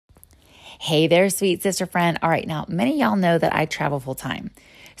Hey there, sweet sister friend. All right, now, many of y'all know that I travel full time.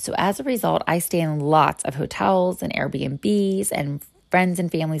 So as a result, I stay in lots of hotels and Airbnbs and friends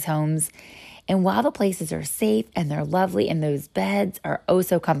and families' homes. And while the places are safe and they're lovely and those beds are oh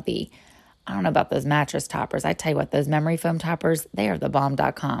so comfy, I don't know about those mattress toppers. I tell you what, those memory foam toppers, they are the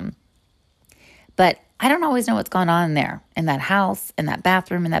bomb.com. But I don't always know what's going on in there, in that house, in that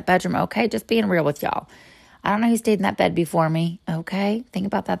bathroom, in that bedroom. Okay, just being real with y'all. I don't know who stayed in that bed before me. Okay, think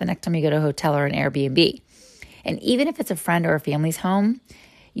about that the next time you go to a hotel or an Airbnb. And even if it's a friend or a family's home,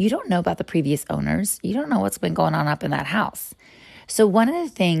 you don't know about the previous owners. You don't know what's been going on up in that house. So one of the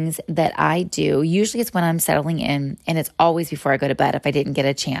things that I do, usually it's when I'm settling in, and it's always before I go to bed if I didn't get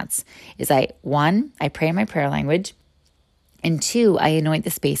a chance, is I pray in my prayer language, and 2, I anoint the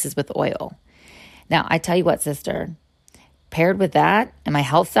spaces with oil. Now, I tell you what, sister, paired with that and my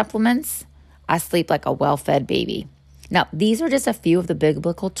health supplements, I sleep like a well-fed baby. Now, these are just a few of the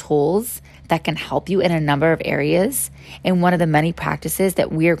biblical tools that can help you in a number of areas, and one of the many practices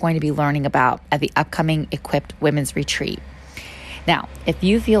that we are going to be learning about at the upcoming Equipped Women's Retreat. Now, if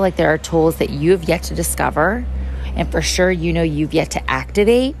you feel like there are tools that you have yet to discover, and for sure you know you've yet to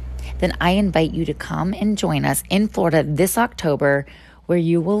activate, then I invite you to come and join us in Florida this October, where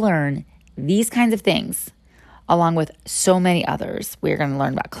you will learn these kinds of things, along with so many others. We're going to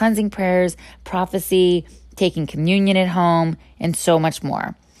learn about cleansing prayers, prophecy, taking communion at home, and so much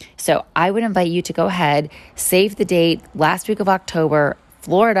more. So I would invite you to go ahead, save the date, last week of October,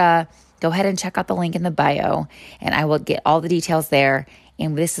 Florida. Go ahead and check out the link in the bio, and I will get all the details there.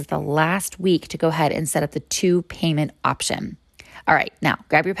 And this is the last week to go ahead and set up the 2 payment option. All right, now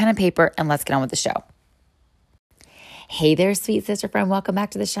grab your pen and paper and let's get on with the show. Hey there, sweet sister friend. Welcome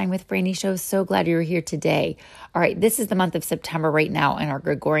back to the Shine with Franny show. So glad you're here today. All right, this is the month of September right now in our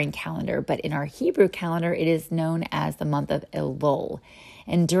Gregorian calendar, but in our Hebrew calendar, it is known as the month of Elul.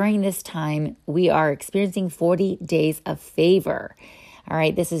 And during this time, we are experiencing 40 days of favor. All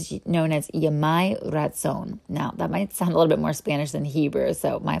right, this is known as Yemai Ratzon. Now, that might sound a little bit more Spanish than Hebrew,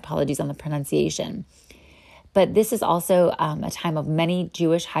 so my apologies on the pronunciation. But this is also a time of many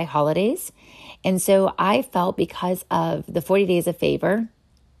Jewish high holidays. And so I felt, because of the 40 days of favor,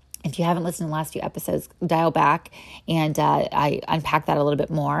 if you haven't listened to the last few episodes, dial back and I unpack that a little bit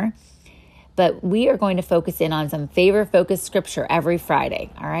more. But we are going to focus in on some favor-focused scripture every Friday.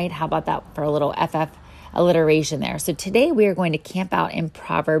 All right, how about that for a little FF alliteration there? So today we are going to camp out in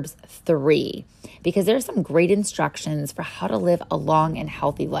Proverbs 3, because there's some great instructions for how to live a long and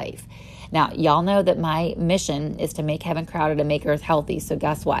healthy life. Now, y'all know that my mission is to make heaven crowded and make earth healthy. So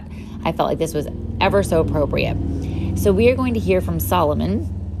guess what? I felt like this was ever so appropriate. So we are going to hear from Solomon,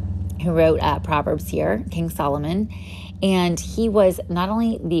 who wrote Proverbs here, King Solomon. And he was not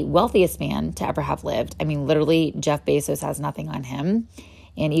only the wealthiest man to ever have lived. I mean, literally, Jeff Bezos has nothing on him,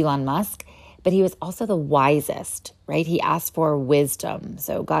 and Elon Musk. But he was also the wisest, right? He asked for wisdom.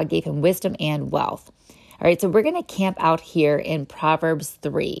 So God gave him wisdom and wealth. All right, so we're going to camp out here in Proverbs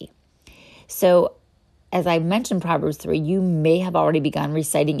 3. So as I mentioned Proverbs 3, you may have already begun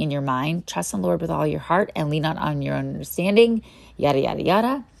reciting in your mind, trust in the Lord with all your heart and lean not on your own understanding, yada, yada,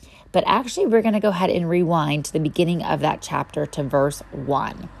 yada. But actually, we're going to go ahead and rewind to the beginning of that chapter to verse 1.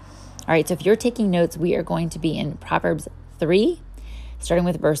 All right, so if you're taking notes, we are going to be in Proverbs 3, starting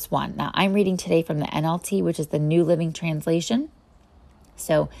with verse 1. Now, I'm reading today from the NLT, which is the New Living Translation.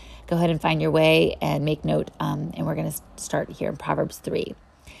 So go ahead and find your way and make note, and we're going to start here in Proverbs 3.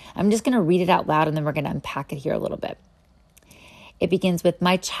 I'm just going to read it out loud, and then we're going to unpack it here a little bit. It begins with,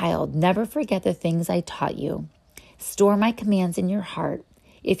 "My child, never forget the things I taught you. Store my commands in your heart.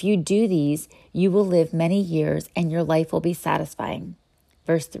 If you do these, you will live many years, and your life will be satisfying."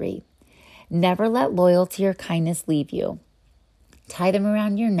 Verse 3, "Never let loyalty or kindness leave you. Tie them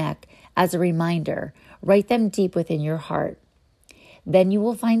around your neck as a reminder. Write them deep within your heart. Then you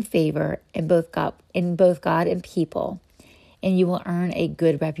will find favor in both God and people, and you will earn a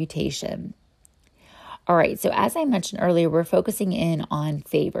good reputation." All right, so as I mentioned earlier, we're focusing in on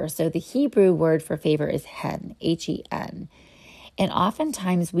favor. So the Hebrew word for favor is hen, H-E-N. And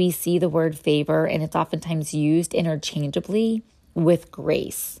oftentimes we see the word favor, and it's oftentimes used interchangeably with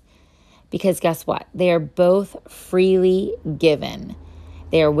grace. Because guess what? They are both freely given.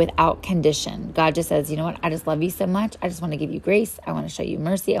 They are without condition. God just says, you know what? I just love you so much. I just want to give you grace. I want to show you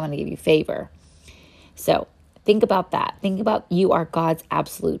mercy. I want to give you favor. So think about that. Think about, you are God's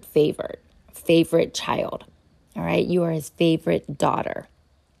absolute favorite child. All right. You are his favorite daughter.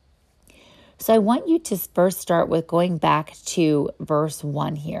 So I want you to first start with going back to verse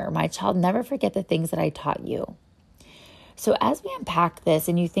 1 here. "My child, never forget the things that I taught you." So as we unpack this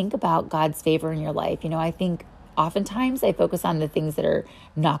and you think about God's favor in your life, I think oftentimes I focus on the things that are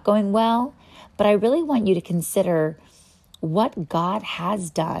not going well, but I really want you to consider what God has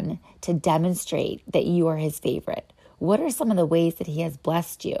done to demonstrate that you are his favorite. What are some of the ways that he has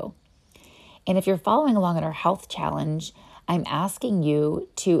blessed you? And if you're following along in our health challenge, I'm asking you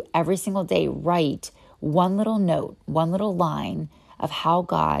to every single day write one little note, one little line of how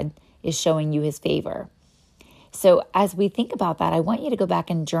God is showing you his favor. So as we think about that, I want you to go back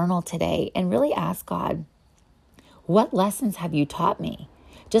and journal today and really ask God, what lessons have you taught me?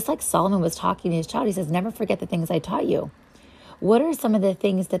 Just like Solomon was talking to his child, he says, never forget the things I taught you. What are some of the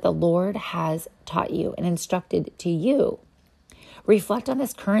things that the Lord has taught you and instructed to you? Reflect on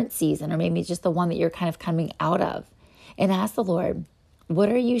this current season, or maybe just the one that you're kind of coming out of, and ask the Lord, what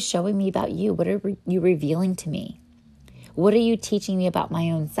are you showing me about you? What are you revealing to me? What are you teaching me about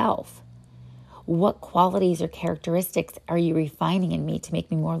my own self? What qualities or characteristics are you refining in me to make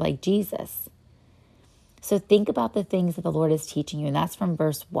me more like Jesus? So think about the things that the Lord is teaching you, and that's from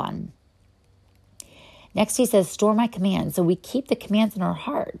verse 1. Next, he says, store my commands. So we keep the commands in our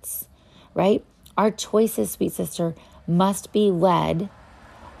hearts, right? Our choices, sweet sister, must be led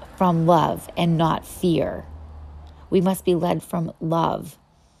from love and not fear. We must be led from love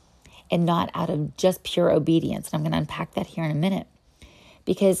and not out of just pure obedience. And I'm going to unpack that here in a minute,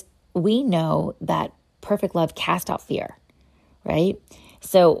 because we know that perfect love casts out fear, right?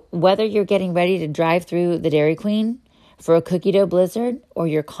 So whether you're getting ready to drive through the Dairy Queen for a cookie dough blizzard, or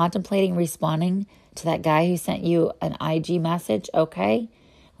you're contemplating responding to that guy who sent you an IG message, okay,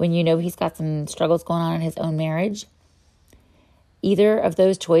 when you know he's got some struggles going on in his own marriage, either of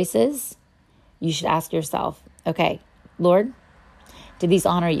those choices, you should ask yourself, okay, Lord, do these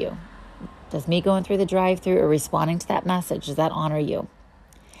honor you? Does me going through the drive-thru or responding to that message, does that honor you?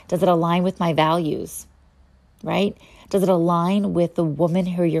 Does it align with my values, right? Does it align with the woman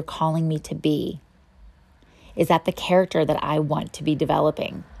who you're calling me to be? Is that the character that I want to be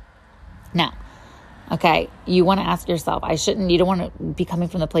developing? Now, okay, you want to ask yourself, you don't want to be coming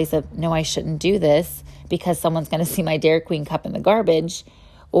from the place of, no, I shouldn't do this because someone's going to see my Dairy Queen cup in the garbage,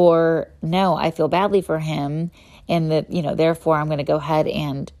 or no, I feel badly for him and that, therefore I'm going to go ahead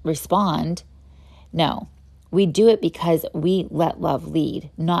and respond. No, we do it because we let love lead,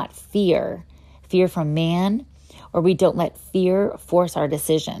 not fear. Fear from man, or we don't let fear force our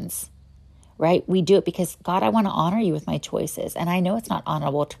decisions, right? We do it because, God, I want to honor you with my choices. And I know it's not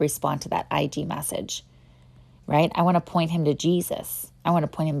honorable to respond to that IG message, right? I want to point him to Jesus. I want to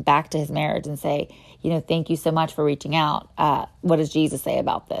point him back to his marriage and say, thank you so much for reaching out. What does Jesus say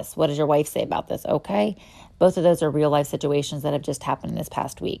about this? What does your wife say about this? Okay. Both of those are real life situations that have just happened in this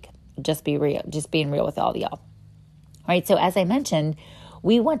past week. Just being real with all of y'all. All right. So as I mentioned,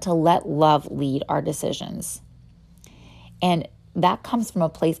 we want to let love lead our decisions. And that comes from a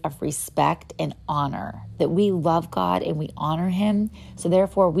place of respect and honor, that we love God and we honor him. So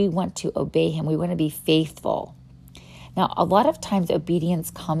therefore we want to obey him. We want to be faithful. Now, a lot of times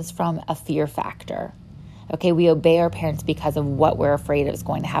obedience comes from a fear factor. Okay, we obey our parents because of what we're afraid is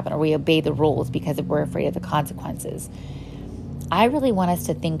going to happen, or we obey the rules because we're afraid of the consequences. I really want us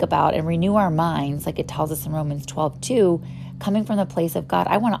to think about and renew our minds, like it tells us in Romans 12:2, coming from the place of, God,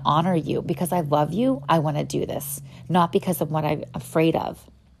 I want to honor you because I love you. I want to do this, not because of what I'm afraid of.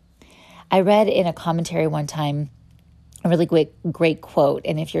 I read in a commentary one time a really great quote,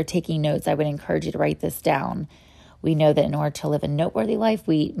 and if you're taking notes, I would encourage you to write this down. We know that in order to live a noteworthy life,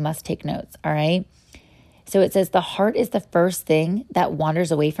 we must take notes, all right? So it says, the heart is the first thing that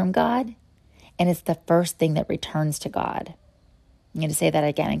wanders away from God, and it's the first thing that returns to God. I'm going to say that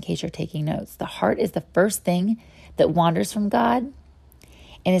again in case you're taking notes. The heart is the first thing that wanders from God,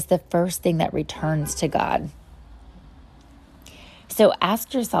 and it's the first thing that returns to God. So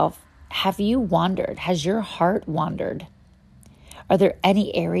ask yourself, have you wandered? Has your heart wandered? Are there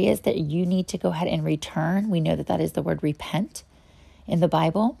any areas that you need to go ahead and return? We know that is the word repent in the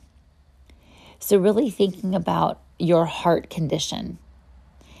Bible. So really thinking about your heart condition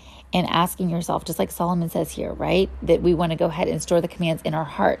and asking yourself, just like Solomon says here, right? That we want to go ahead and store the commands in our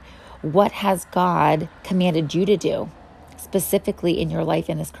heart. What has God commanded you to do specifically in your life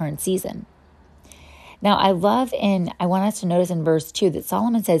in this current season? Now, I want us to notice in verse 2 that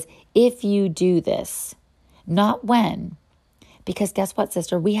Solomon says, if you do this, not when. Because guess what,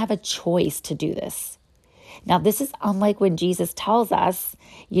 sister? We have a choice to do this. Now, this is unlike when Jesus tells us,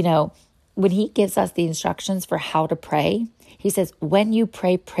 when he gives us the instructions for how to pray, he says, when you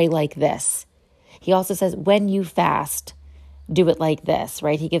pray, pray like this. He also says, when you fast, do it like this,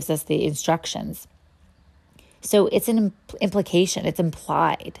 right? He gives us the instructions. So it's an implication, it's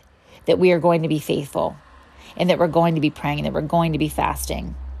implied that we are going to be faithful and that we're going to be praying and that we're going to be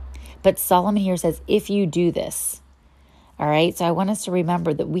fasting. But Solomon here says, if you do this, all right? So I want us to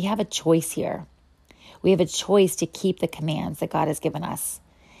remember that we have a choice here. We have a choice to keep the commands that God has given us.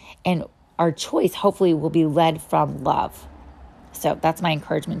 And our choice, hopefully, will be led from love. So that's my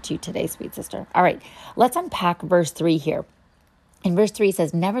encouragement to you today, sweet sister. All right, let's unpack verse 3 here. In verse 3, it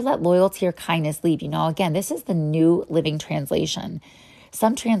says, never let loyalty or kindness leave you. Now, again, this is the New Living Translation.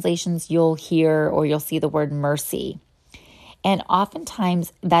 Some translations you'll hear or you'll see the word mercy. And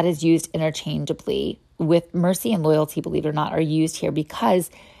oftentimes that is used interchangeably with mercy and loyalty, believe it or not, are used here because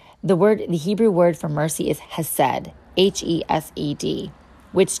the Hebrew word for mercy is hesed, Hesed,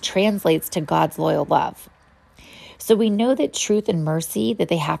 which translates to God's loyal love. So we know that truth and mercy, that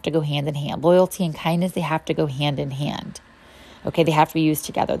they have to go hand in hand. Loyalty and kindness, they have to go hand in hand. Okay, they have to be used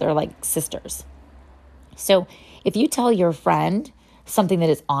together. They're like sisters. So if you tell your friend something that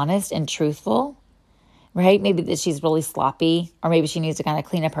is honest and truthful, right? Maybe that she's really sloppy, or maybe she needs to kind of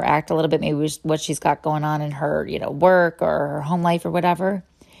clean up her act a little bit, maybe what she's got going on in her, work or her home life or whatever.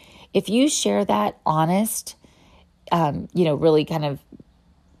 If you share that honest, really kind of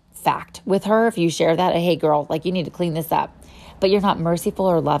fact with her, if you share that, hey girl, like you need to clean this up, but you're not merciful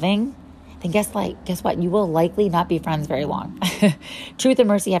or loving, then guess what? You will likely not be friends very long. Truth and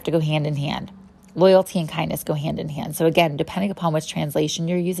mercy have to go hand in hand. Loyalty and kindness go hand in hand. So again, depending upon which translation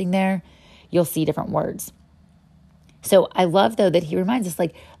you're using there, you'll see different words. So I love, though, that he reminds us,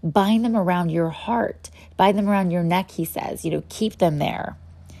 like, bind them around your heart, bind them around your neck, he says, keep them there.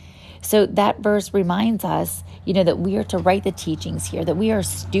 So that verse reminds us, that we are to write the teachings here, that we are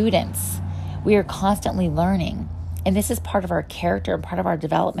students. We are constantly learning. And this is part of our character and part of our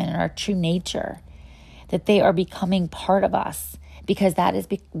development and our true nature, that they are becoming part of us, because that is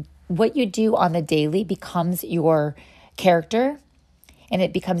what you do on the daily becomes your character, and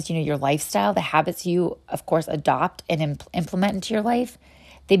it becomes, your lifestyle. The habits you, of course, adopt and implement into your life,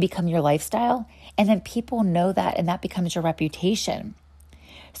 they become your lifestyle. And then people know that, and that becomes your reputation.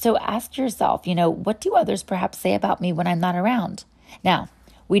 So ask yourself, what do others perhaps say about me when I'm not around? Now,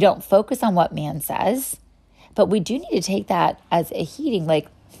 we don't focus on what man says, but we do need to take that as a heeding, like,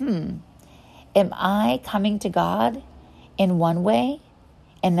 am I coming to God in one way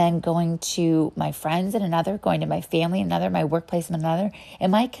and then going to my friends in another, going to my family in another, my workplace in another?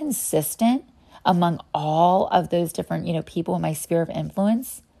 Am I consistent among all of those different, people in my sphere of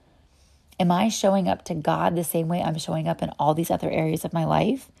influence? Am I showing up to God the same way I'm showing up in all these other areas of my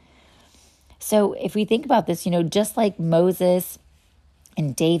life? So if we think about this, just like Moses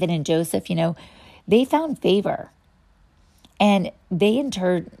and David and Joseph, they found favor, and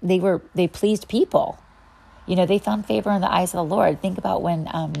they pleased people. They found favor in the eyes of the Lord. Think about when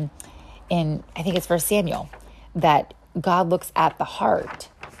I think it's 1 Samuel, that God looks at the heart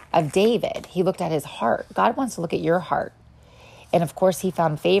of David. He looked at his heart. God wants to look at your heart. And of course, he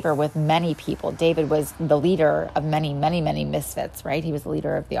found favor with many people. David was the leader of many, many, many misfits, right? He was the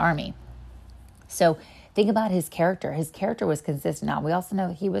leader of the army. So think about his character. His character was consistent. Now, we also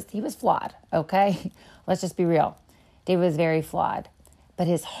know he was flawed, okay? Let's just be real. David was very flawed, but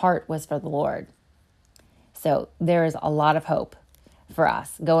his heart was for the Lord. So there is a lot of hope for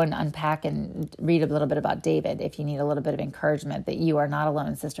us. Go and unpack and read a little bit about David if you need a little bit of encouragement that you are not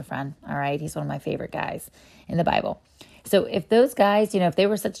alone, sister friend, all right? He's one of my favorite guys in the Bible. So if those guys, if they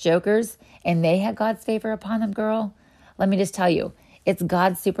were such jokers and they had God's favor upon them, girl, let me just tell you, it's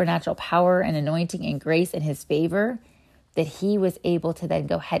God's supernatural power and anointing and grace and his favor that he was able to then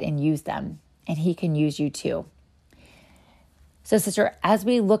go ahead and use them. And he can use you too. So sister, as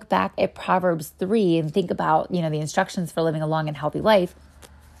we look back at Proverbs 3 and think about, the instructions for living a long and healthy life,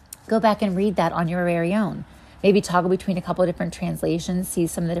 go back and read that on your very own. Maybe toggle between a couple of different translations, see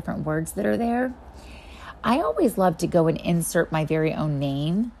some of the different words that are there. I always love to go and insert my very own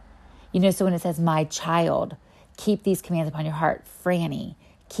name. So when it says, my child, keep these commands upon your heart. Franny,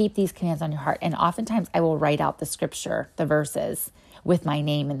 keep these commands on your heart. And oftentimes I will write out the scripture, the verses, with my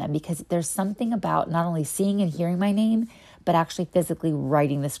name in them, because there's something about not only seeing and hearing my name, but actually physically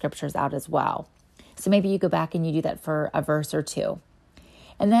writing the scriptures out as well. So maybe you go back and you do that for a verse or two.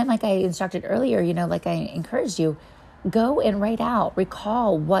 And then like I instructed earlier, like I encouraged you, go and write out,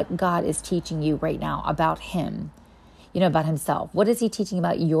 recall what God is teaching you right now about him, about himself. What is he teaching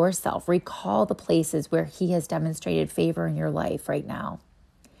about yourself? Recall the places where he has demonstrated favor in your life right now.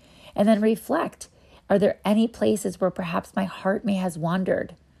 And then reflect. Are there any places where perhaps my heart may has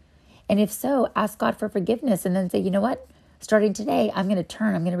wandered? And if so, ask God for forgiveness and then say, you know what? Starting today, I'm going to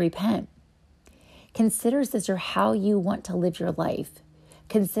turn. I'm going to repent. Consider, sister, how you want to live your life.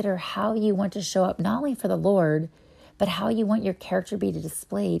 Consider how you want to show up not only for the Lord, but how you want your character to be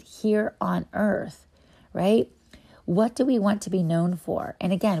displayed here on earth, right? What do we want to be known for?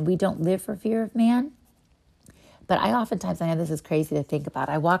 And again, we don't live for fear of man. But I oftentimes, I know this is crazy to think about.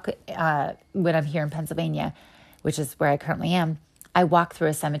 I walk, when I'm here in Pennsylvania, which is where I currently am, I walk through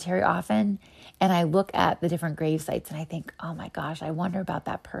a cemetery often and I look at the different grave sites and I think, oh my gosh, I wonder about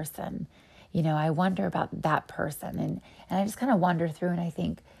that person. I wonder about that person. And I just kind of wander through and I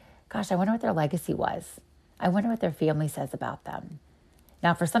think, gosh, I wonder what their legacy was. I wonder what their family says about them.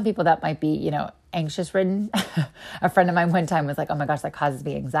 Now, for some people that might be, anxious ridden. A friend of mine one time was like, oh my gosh, that causes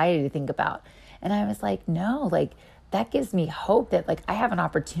me anxiety to think about. And I was like, no, that gives me hope that I have an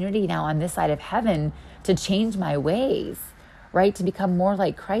opportunity now on this side of heaven to change my ways, right? To become more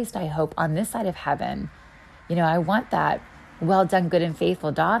like Christ, I hope, on this side of heaven. I want that well done, good and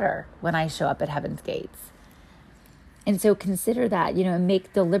faithful daughter when I show up at heaven's gates. And so consider that, and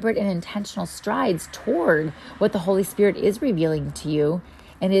make deliberate and intentional strides toward what the Holy Spirit is revealing to you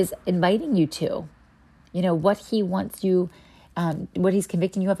and is inviting you to, what he wants you, what he's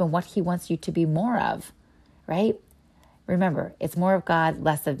convicting you of and what he wants you to be more of, right? Remember, it's more of God,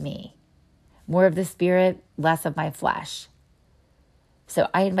 less of me. More of the Spirit, less of my flesh. So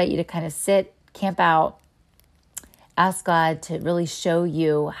I invite you to kind of sit, camp out, ask God to really show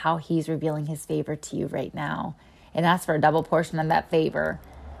you how he's revealing his favor to you right now. And ask for a double portion of that favor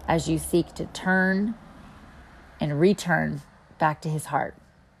as you seek to turn and return back to his heart.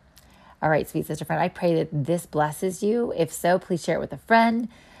 All right, sweet sister friend, I pray that this blesses you. If so, please share it with a friend.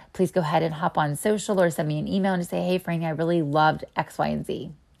 Please go ahead and hop on social or send me an email and just say, hey, Franny, I really loved X, Y, and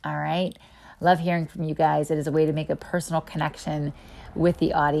Z. All right. Love hearing from you guys. It is a way to make a personal connection with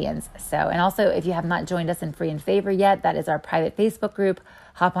the audience. So, and also if you have not joined us in Free and Favor yet, that is our private Facebook group.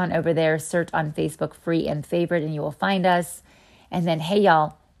 Hop on over there, search on Facebook, Free and Favored, and you will find us. And then, hey,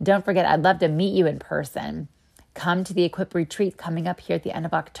 y'all, don't forget, I'd love to meet you in person. Come to the Equip Retreat coming up here at the end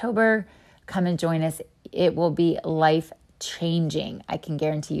of October. Come and join us. It will be life-changing. I can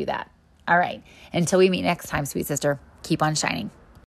guarantee you that. All right. Until we meet next time, sweet sister, keep on shining.